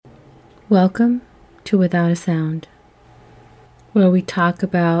Welcome to Without a Sound, where we talk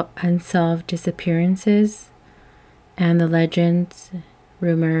about unsolved disappearances and the legends,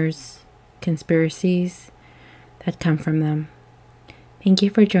 rumors, conspiracies that come from them. Thank you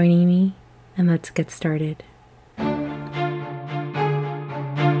for joining me, and let's get started.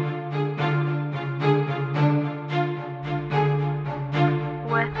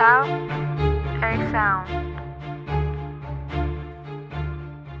 Without a sound.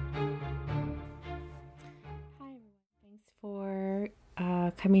 Thanks for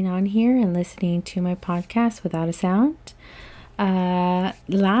coming on here and listening to my podcast Without a Sound.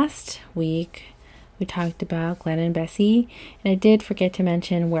 Last week we talked about Glenn and Bessie, and I did forget to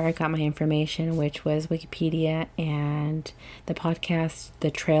mention where I got my information, which was Wikipedia and the podcast The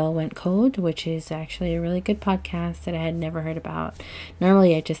Trail Went Cold, which is actually a really good podcast that I had never heard about.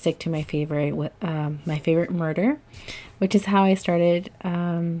 Normally I just stick to my favorite murder, which is how I started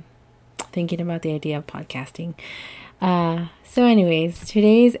thinking about the idea of podcasting. So anyways,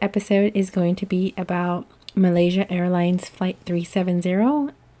 today's episode is going to be about Malaysia Airlines Flight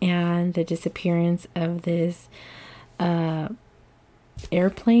 370 and the disappearance of this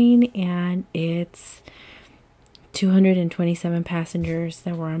airplane and its 227 passengers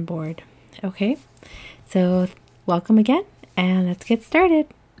that were on board. Okay, so welcome again, and let's get started.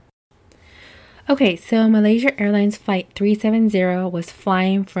 Okay, so Malaysia Airlines Flight 370 was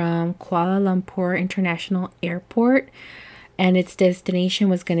flying from Kuala Lumpur International Airport, and its destination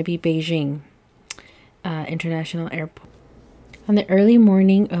was going to be Beijing International Airport. On the early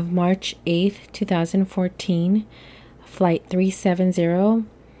morning of March 8th, 2014, Flight 370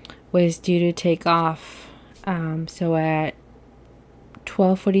 was due to take off. So at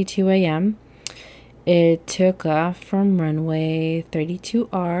 12:42 a.m., it took off from runway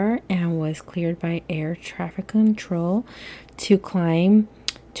 32R and was cleared by air traffic control to climb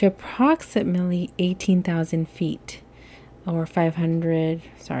to approximately 18,000 feet or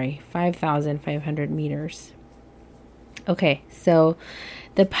 5,500 meters. Okay, so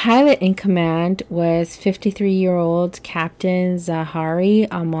the pilot in command was 53-year-old Captain Zahari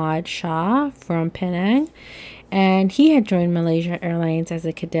Ahmad Shah from Penang, and he had joined Malaysia Airlines as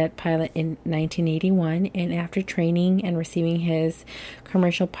a cadet pilot in 1981, and after training and receiving his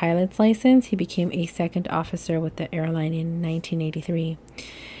commercial pilot's license, he became a second officer with the airline in 1983.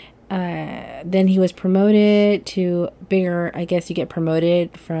 Then he was promoted to bigger. I guess you get promoted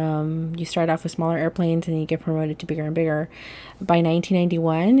you start off with smaller airplanes and you get promoted to bigger and bigger. By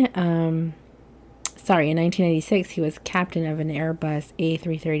 1991, in 1996, he was captain of an Airbus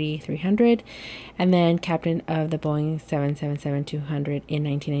A330-300 and then captain of the Boeing 777-200 in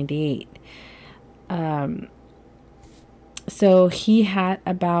 1998. So he had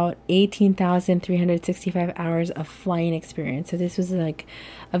about 18,365 hours of flying experience. So this was like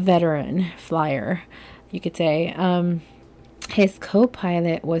a veteran flyer, you could say. His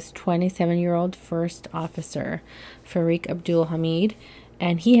co-pilot was 27-year-old first officer Farid Abdul Hamid,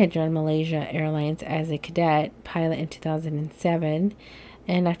 and he had joined Malaysia Airlines as a cadet pilot in 2007.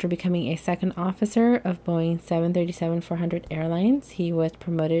 And after becoming a second officer of Boeing 737-400 Airlines, he was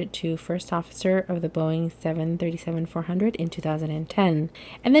promoted to first officer of the Boeing 737-400 in 2010.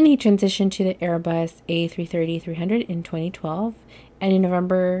 And then he transitioned to the Airbus A330-300 in 2012. And in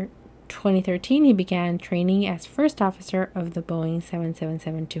November 2013, he began training as first officer of the Boeing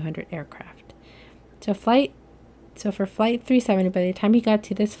 777-200 aircraft. So for Flight 370, by the time he got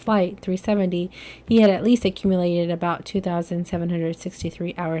to this Flight 370, he had at least accumulated about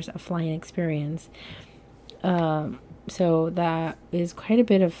 2,763 hours of flying experience. So that is quite a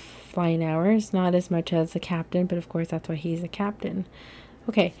bit of flying hours, not as much as the captain, but of course that's why he's a captain.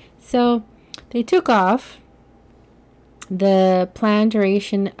 Okay, so they took off. The planned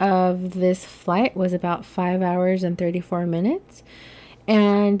duration of this flight was about 5 hours and 34 minutes.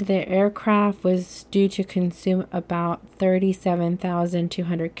 And the aircraft was due to consume about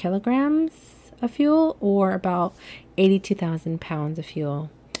 37,200 kilograms of fuel, or about 82,000 pounds of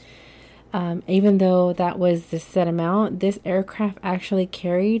fuel. Even though that was the set amount, this aircraft actually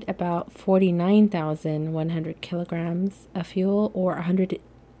carried about 49,100 kilograms of fuel, or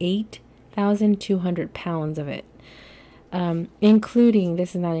 108,200 pounds of it. This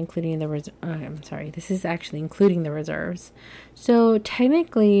is actually including the reserves. So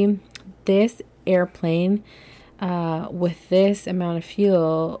technically, this airplane, with this amount of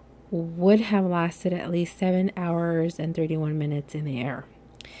fuel, would have lasted at least 7 hours and 31 minutes in the air,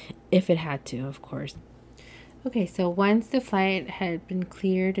 if it had to, of course. Okay, so once the flight had been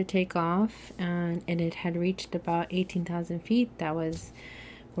cleared to take off and it had reached about 18,000 feet, that was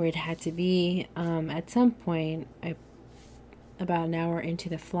where it had to be. At some point, about an hour into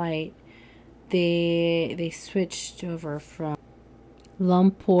the flight, they switched over from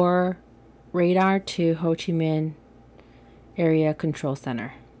Lumpur radar to Ho Chi Minh Area Control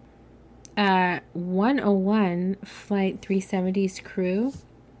Center. At 101, Flight 370's crew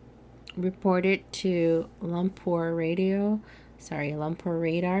reported to Lumpur radar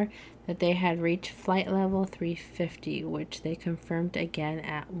that they had reached flight level 350, which they confirmed again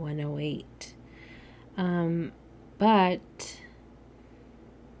at 108. But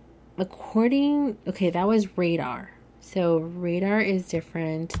that was radar. So radar is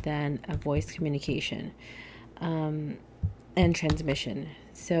different than a voice communication and transmission.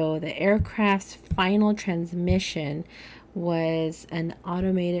 So the aircraft's final transmission was an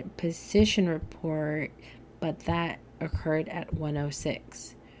automated position report, but that occurred at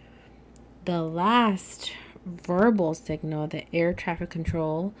 106. The last verbal signal, the air traffic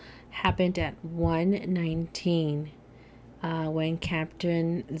control, happened at 119 when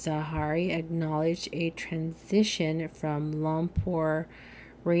Captain Zahari acknowledged a transition from Lumpur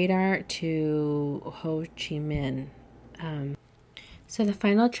radar to Ho Chi Minh. So the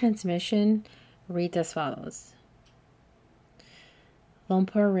final transmission reads as follows.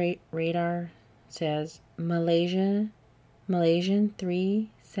 Lumpur radar says Malaysian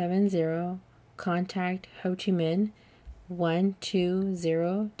 370, contact Ho Chi Minh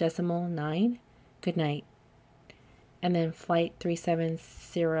 120.9, good night. And then Flight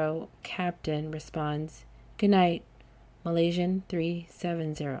 370 captain responds, good night, Malaysian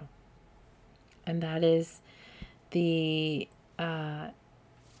 370. And that is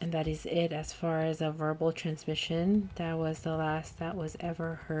it as far as a verbal transmission. That was the last that was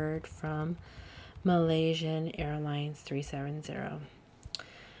ever heard from Malaysian Airlines 370.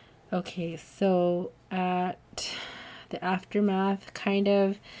 Okay, so at the aftermath,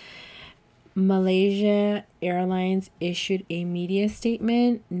 Malaysia Airlines issued a media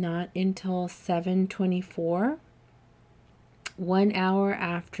statement not until 7:24, 1 hour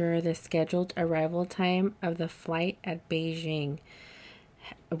after the scheduled arrival time of the flight at Beijing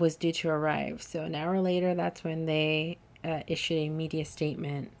was due to arrive. So an hour later, that's when they issued a media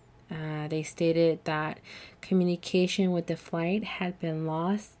statement. They stated that communication with the flight had been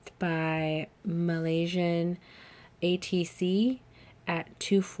lost by Malaysian ATC at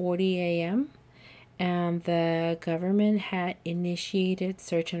 2:40 a.m. and the government had initiated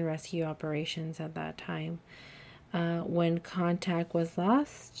search and rescue operations at that time when contact was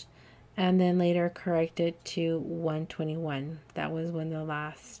lost, and then later corrected to 121. That was when the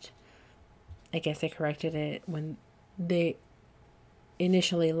last, I guess they corrected it when they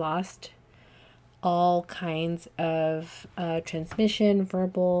initially lost all kinds of transmission,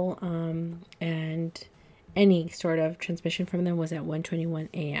 verbal, and any sort of transmission from them was at 1:21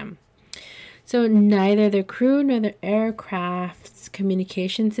 a.m. So neither the crew nor the aircraft's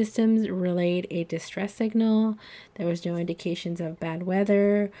communication systems relayed a distress signal. There was no indications of bad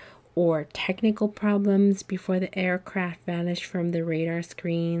weather or technical problems before the aircraft vanished from the radar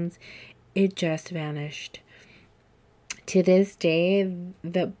screens. It just vanished. To this day,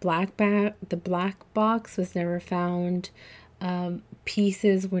 the black box was never found.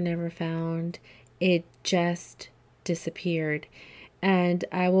 Pieces were never found. It just disappeared. And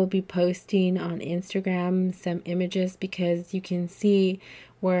I will be posting on Instagram some images because you can see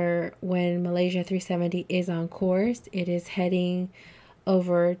where when Malaysia 370 is on course, it is heading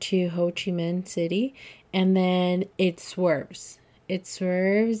over to Ho Chi Minh City, and then it swerves. And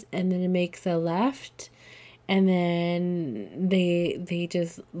then it makes a left, and then they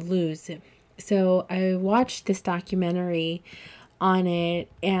just lose it. So I watched this documentary on it,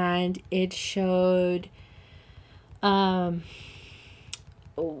 and it showed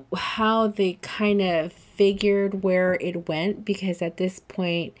how they kind of figured where it went, because at this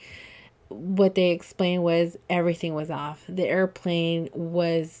point what they explained was everything was off. The airplane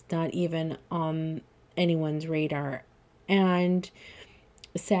was not even on anyone's radar. And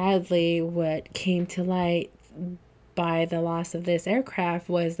sadly, what came to light by the loss of this aircraft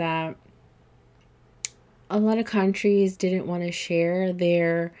was that a lot of countries didn't want to share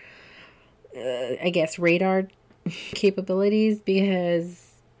their radar capabilities, because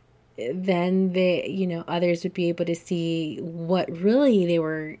then others would be able to see what really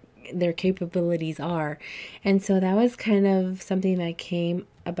their capabilities are. And so that was kind of something that came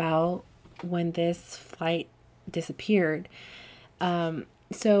about when this flight disappeared.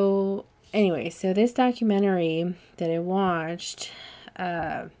 So this documentary that I watched,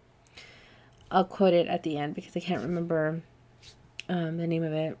 I'll quote it at the end because I can't remember the name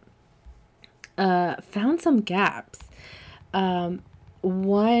of it, found some gaps.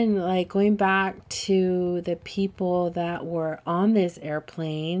 One, going back to the people that were on this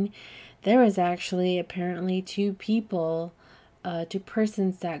airplane, there was actually apparently two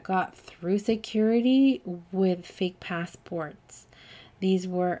persons that got through security with fake passports. These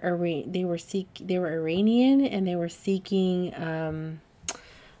were they were Iranian, and they were seeking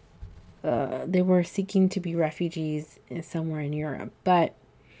to be refugees somewhere in Europe. But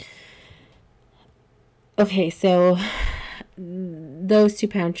okay, so those two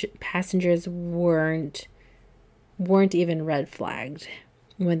passengers weren't even red flagged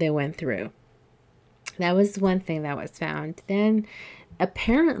when they went through. That was one thing that was found. Then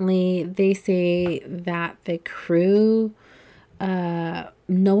apparently they say that the crew, no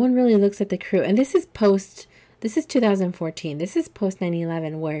one really looks at the crew. And this is 2014. This is post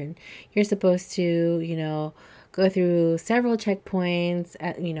 9/11, where you're supposed to, go through several checkpoints,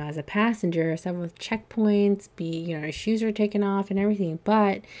 as a passenger, several checkpoints, your shoes are taken off and everything.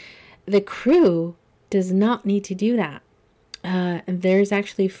 But the crew does not need to do that. And there's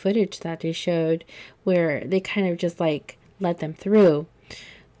actually footage that they showed where they kind of just like let them through.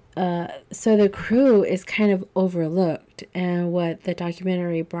 So the crew is kind of overlooked. And what the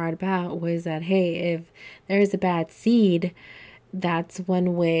documentary brought about was that, hey, if there's a bad seed, that's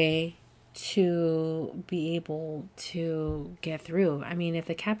one way to be able to get through. I mean, if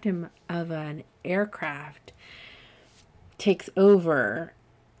the captain of an aircraft takes over,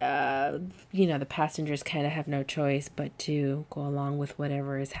 the passengers kind of have no choice but to go along with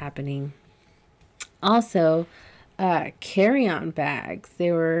whatever is happening. Also, carry-on bags.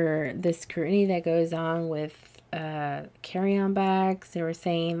 There were the scrutiny that goes on with carry-on bags. They were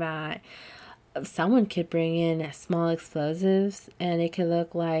saying that someone could bring in small explosives and it could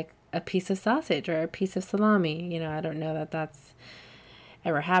look like a piece of sausage or a piece of salami. I don't know that that's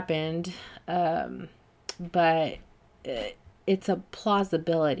ever happened, but it's a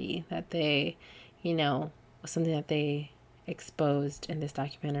plausibility that they, something that they exposed in this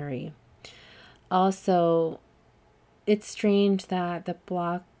documentary. Also, it's strange that the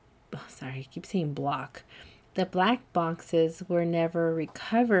black boxes were never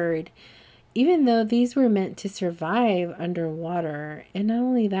recovered, even though these were meant to survive underwater. And not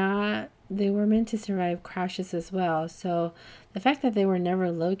only that, they were meant to survive crashes as well. So the fact that they were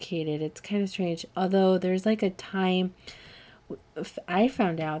never located, it's kind of strange. Although there's like a time, I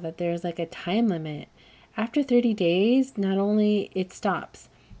found out that there's like a time limit. After 30 days, not only it stops,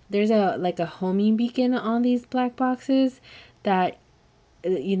 there's a homing beacon on these black boxes that,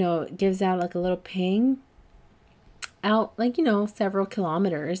 gives out like a little ping out, like, several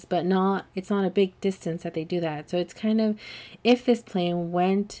kilometers, but it's not a big distance that they do that. So it's kind of, if this plane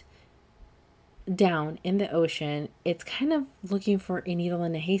went down in the ocean, it's kind of looking for a needle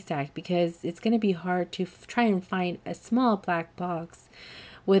in a haystack, because it's going to be hard to try and find a small black box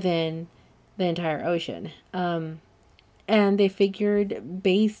within the entire ocean. And they figured,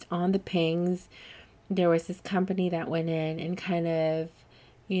 based on the pings, there was this company that went in and kind of,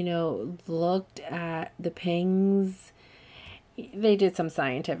 looked at the pings. They did some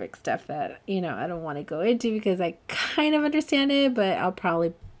scientific stuff that, I don't want to go into because I kind of understand it, but I'll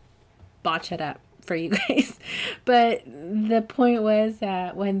probably botch it up for you guys. But the point was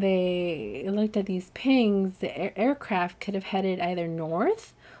that when they looked at these pings, the aircraft could have headed either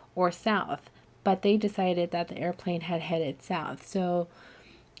north or south, but they decided that the airplane had headed south. So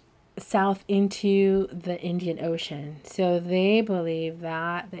south into the Indian Ocean. So they believe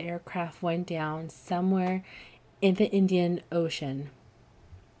that the aircraft went down somewhere in the Indian Ocean.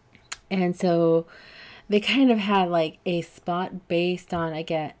 And so they kind of had like a spot based on,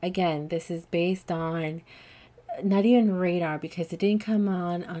 again, this is based on not even radar, because it didn't come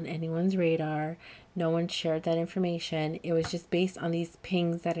on anyone's radar. No one shared that information. It was just based on these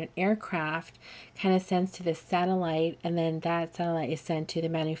pings that an aircraft kind of sends to the satellite, and then that satellite is sent to the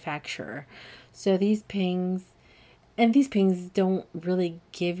manufacturer. So these pings don't really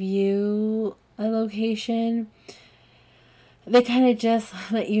give you a location. They kind of just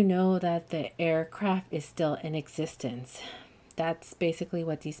let you know that the aircraft is still in existence. That's basically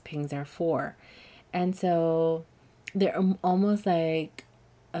what these pings are for. And so they're almost like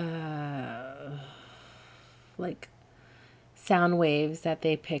sound waves that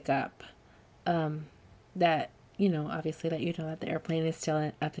they pick up, that, obviously let you know that the airplane is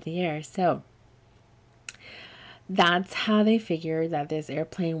still up in the air. So that's how they figured that this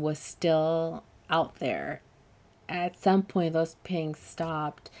airplane was still out there. At some point, those pings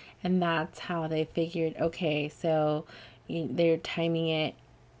stopped, and that's how they figured, okay, so they're timing it,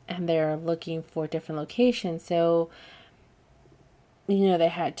 and they're looking for different locations. So, they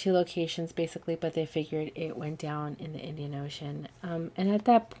had two locations basically, but they figured it went down in the Indian Ocean. And at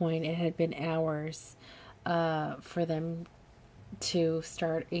that point, it had been hours for them to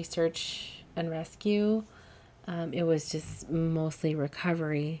start a search and rescue. It was just mostly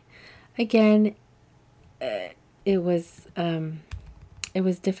recovery. Again, it was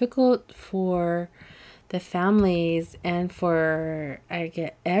difficult for the families and for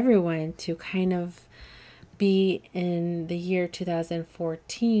everyone to kind of be in the year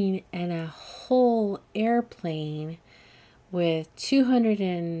 2014 and a whole airplane with 200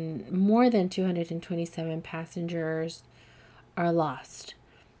 and more than 227 passengers are lost.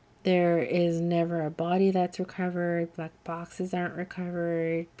 There is never a body that's recovered. Black boxes aren't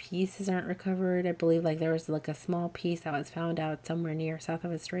recovered. Pieces aren't recovered. I believe like there was like a small piece that was found out somewhere near south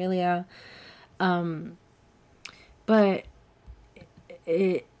of Australia. But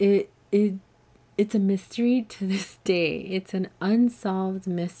it's a mystery to this day. It's an unsolved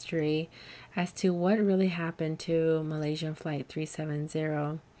mystery as to what really happened to Malaysian Flight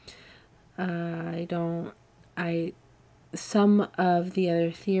 370. Some of the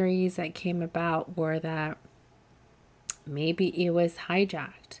other theories that came about were that maybe it was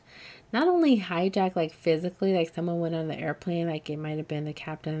hijacked. Not only hijacked like physically, like someone went on the airplane, like it might have been the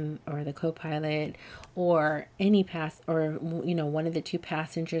captain or the co-pilot or one of the two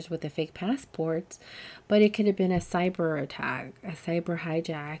passengers with the fake passports, but it could have been a cyber attack, a cyber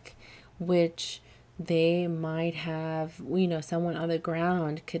hijack, which they might have, someone on the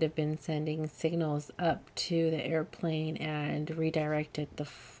ground could have been sending signals up to the airplane and redirected the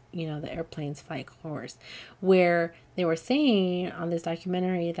airplane's flight course, where they were saying on this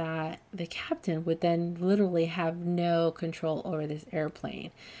documentary that the captain would then literally have no control over this airplane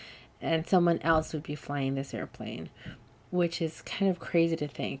and someone else would be flying this airplane, which is kind of crazy to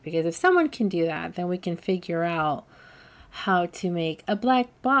think, because if someone can do that, then we can figure out how to make a black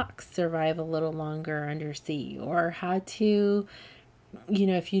box survive a little longer under sea, or how to,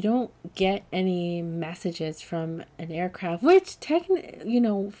 if you don't get any messages from an aircraft, which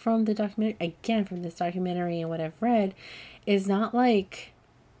technically, from the documentary, again, from this documentary and what I've read, is not like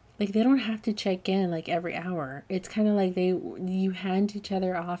they don't have to check in like every hour. It's kind of like you hand each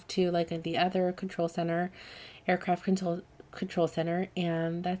other off to like the other control center, aircraft control center,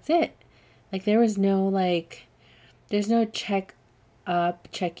 and that's it. Like there's no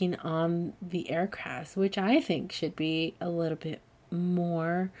checking on the aircraft, which I think should be a little bit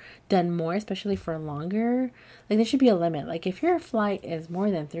done more, especially for longer. Like there should be a limit. Like if your flight is more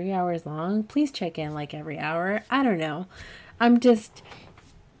than 3 hours long, please check in like every hour. I don't know. I'm just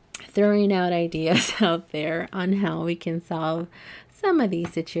throwing out ideas out there on how we can solve some of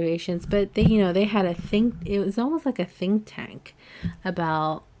these situations. But they had it was almost like a think tank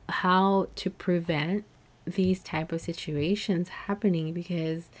about how to prevent these type of situations happening,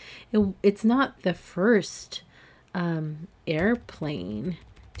 because it's not the first airplane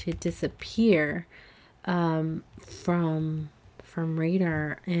to disappear from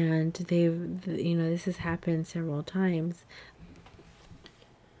radar, and this has happened several times.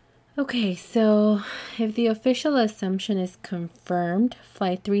 Okay, so if the official assumption is confirmed,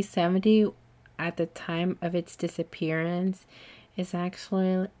 Flight 370 at the time of its disappearance is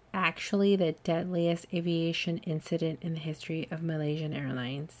actually the deadliest aviation incident in the history of Malaysian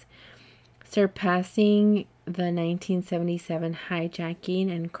Airlines, surpassing the 1977 hijacking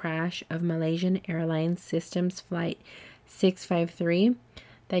and crash of Malaysian Airlines Systems Flight 653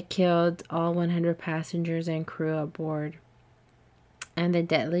 that killed all 100 passengers and crew aboard, and the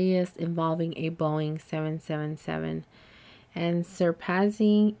deadliest involving a Boeing 777, and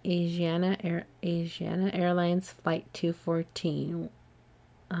surpassing Asiana Airlines Flight 214.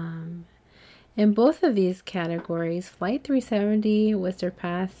 In both of these categories, Flight 370 was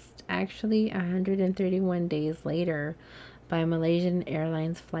surpassed actually 131 days later by Malaysian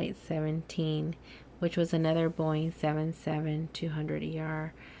Airlines Flight 17, which was another Boeing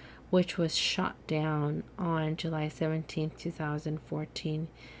 777-200ER, which was shot down on July 17, 2014,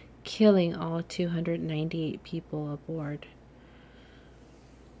 killing all 298 people aboard.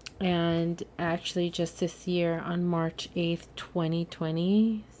 And actually just this year, on March 8th,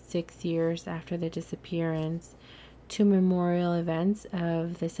 2020, 6 years after the disappearance, 2 memorial events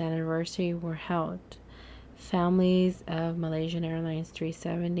of this anniversary were held. Families of Malaysian Airlines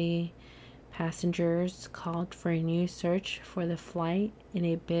 370 passengers called for a new search for the flight in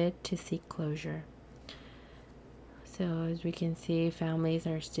a bid to seek closure. So as we can see, families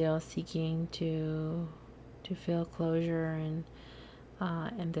are still seeking to feel closure, and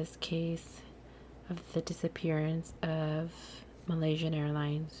in this case of the disappearance of Malaysian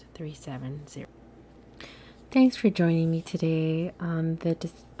Airlines 370. Thanks for joining me today on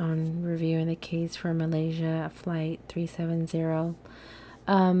reviewing the case for Malaysia Flight 370.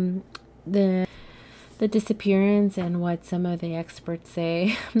 The the disappearance and what some of the experts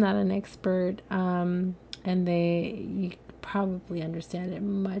say. I'm not an expert, and you probably understand it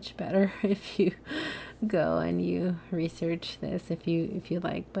much better if you go and you research this if you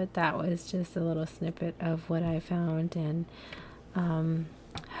like. But that was just a little snippet of what I found, and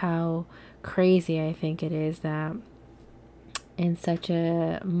how crazy I think it is that in such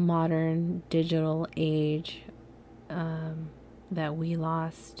a modern digital age, that we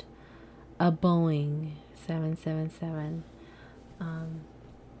lost a Boeing 777,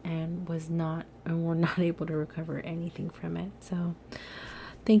 and we're not able to recover anything from it. So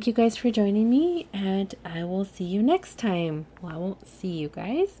thank you guys for joining me, and I will see you next time. Well, I won't see you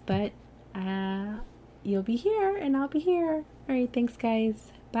guys, but you'll be here and I'll be here. All right, thanks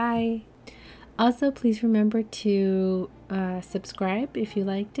guys. Bye. Also, please remember to subscribe if you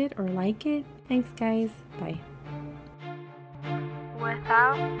liked it or like it. Thanks guys. Bye.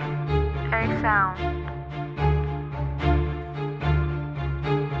 Without a sound.